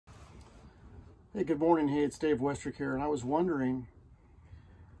Hey, good morning. Hey, it's Dave Westrick here, and I was wondering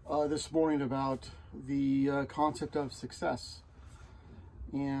this morning about the concept of success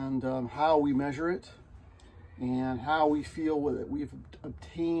and how we measure it and how we feel that we've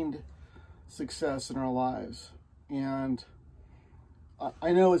obtained success in our lives. And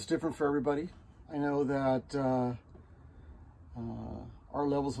I know it's different for everybody. I know that our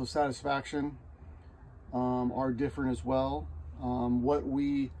levels of satisfaction are different as well. What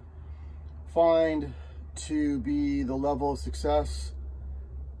we find to be the level of success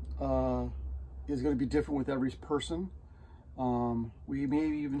is going to be different with every person. We may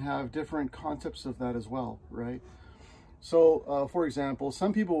even have different concepts of that as well, right? So, for example,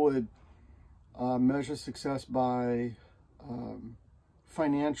 some people would measure success by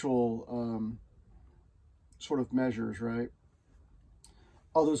financial sort of measures, right?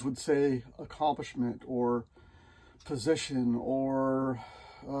 Others would say accomplishment or position or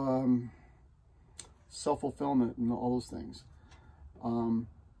self-fulfillment and all those things.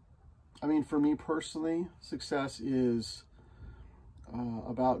 I mean, for me personally, success is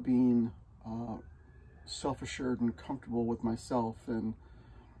about being self-assured and comfortable with myself and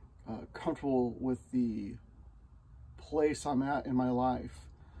comfortable with the place I'm at in my life.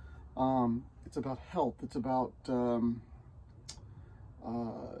 It's about health. It's about the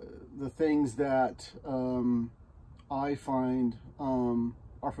things that I find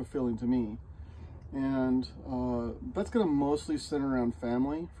are fulfilling to me. And that's going to mostly center around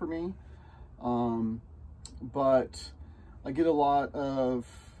family for me. But I get a lot of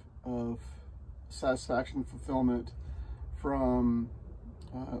satisfaction, fulfillment from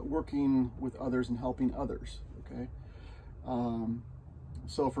working with others and helping others, okay?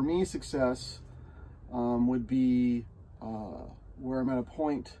 So for me, success would be where I'm at a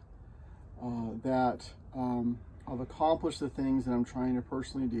point that I've accomplished the things that I'm trying to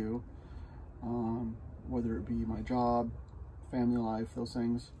personally do. Whether it be my job, family life, those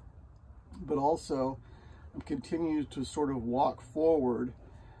things, but also I'm continuing to sort of walk forward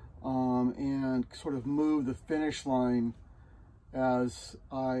and sort of move the finish line as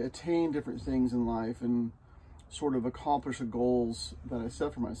I attain different things in life and sort of accomplish the goals that I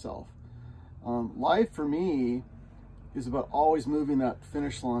set for myself. Life for me is about always moving that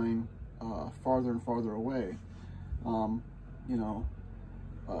finish line farther and farther away.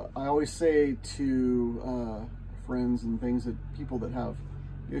 I always say to friends and things, that people that have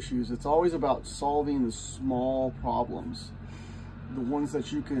issues, it's always about solving the small problems, the ones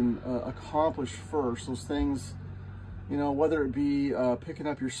that you can accomplish first. Those things, whether it be picking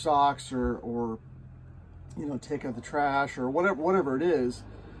up your socks or take out the trash or whatever it is,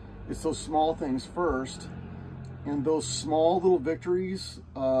 it's those small things first. And those small little victories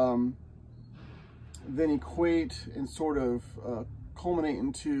then equate and sort of culminate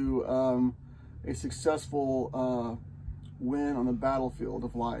into a successful win on the battlefield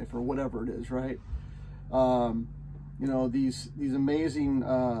of life, or whatever it is, right? These amazing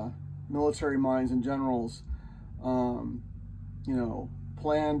military minds and generals,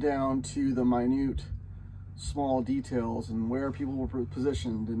 plan down to the minute small details and where people were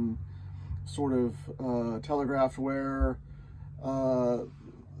positioned and sort of telegraphed where a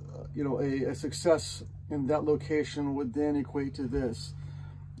success in that location would then equate to this.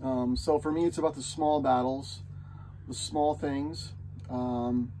 So for me, it's about the small battles, the small things,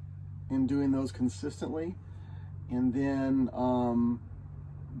 and doing those consistently, and then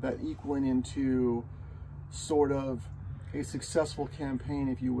that equaling into sort of a successful campaign,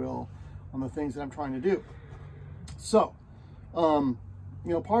 if you will, on the things that I'm trying to do. So,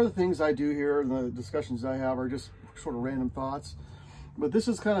 part of the things I do here and the discussions I have are just sort of random thoughts, but this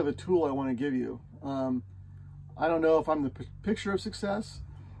is kind of a tool I want to give you. I don't know if I'm the picture of success,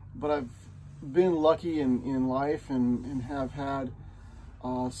 but I've been lucky in life and have had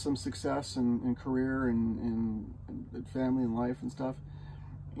some success in career and family and life and stuff.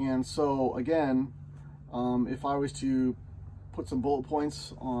 And so again, if I was to put some bullet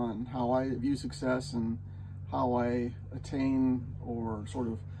points on how I view success and how I attain or sort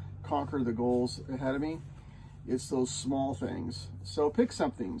of conquer the goals ahead of me, it's those small things. So pick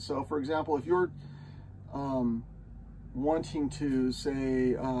something. So for example, if you're wanting to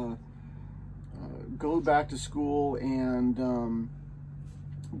say go back to school and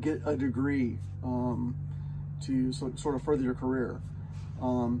get a degree to sort of further your career,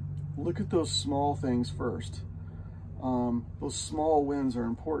 look at those small things first. Those small wins are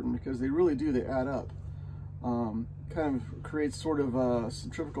important because they really do, they add up. Kind of creates sort of a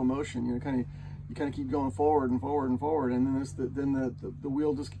centrifugal motion. You kind of keep going forward and forward and forward, and then the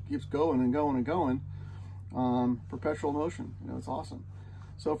wheel just keeps going and going and going. Perpetual motion. It's awesome.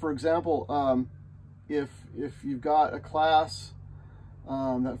 So for example, if you've got a class,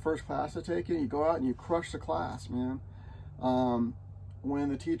 that first class to take, you go out and you crush the class, man. When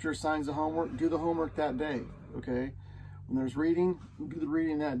the teacher assigns the homework, do the homework that day, okay? When there's reading, do the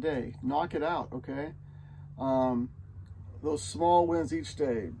reading that day. Knock it out, okay? Those small wins each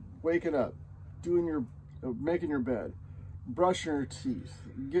day. Waking up, making your bed, brushing your teeth,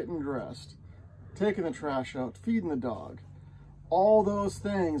 getting dressed, taking the trash out, feeding the dog. All those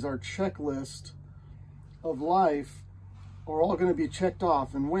things are checklists of life, are all going to be checked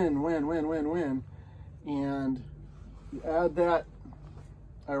off and win. And you add that,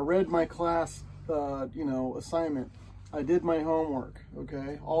 I read my class, assignment. I did my homework,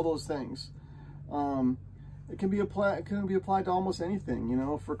 okay? All those things. It can be applied to almost anything, you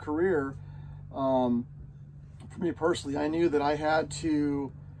know. For career, for me personally, I knew that I had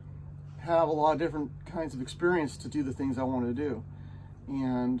to have a lot of different kinds of experience to do the things I wanted to do.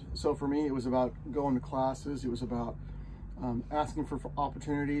 And so for me, it was about going to classes. It was about asking for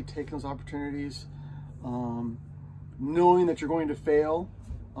opportunity, taking those opportunities, knowing that you're going to fail,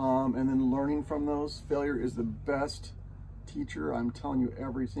 and then learning from those. Failure is the best teacher, I'm telling you,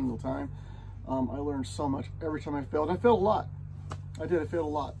 every single time. I learned so much every time I failed. I failed a lot. I failed a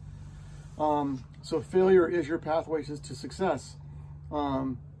lot. So failure is your pathway to success,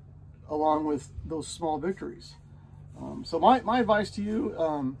 along with those small victories. So my advice to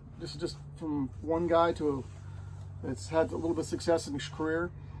you, this is just from one guy that's had a little bit of success in his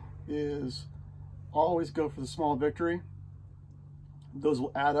career, is always go for the small victory. Those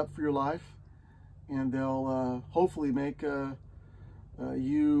will add up for your life, and they'll hopefully make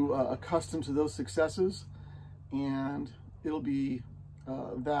you accustomed to those successes, and it'll be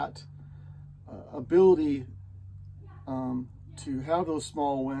that ability to have those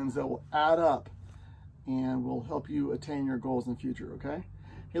small wins that will add up and will help you attain your goals in the future, okay?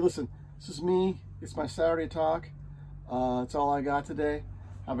 Hey, listen, this is me. It's my Saturday talk. That's all I got today.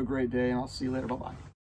 Have a great day, and I'll see you later. Bye-bye.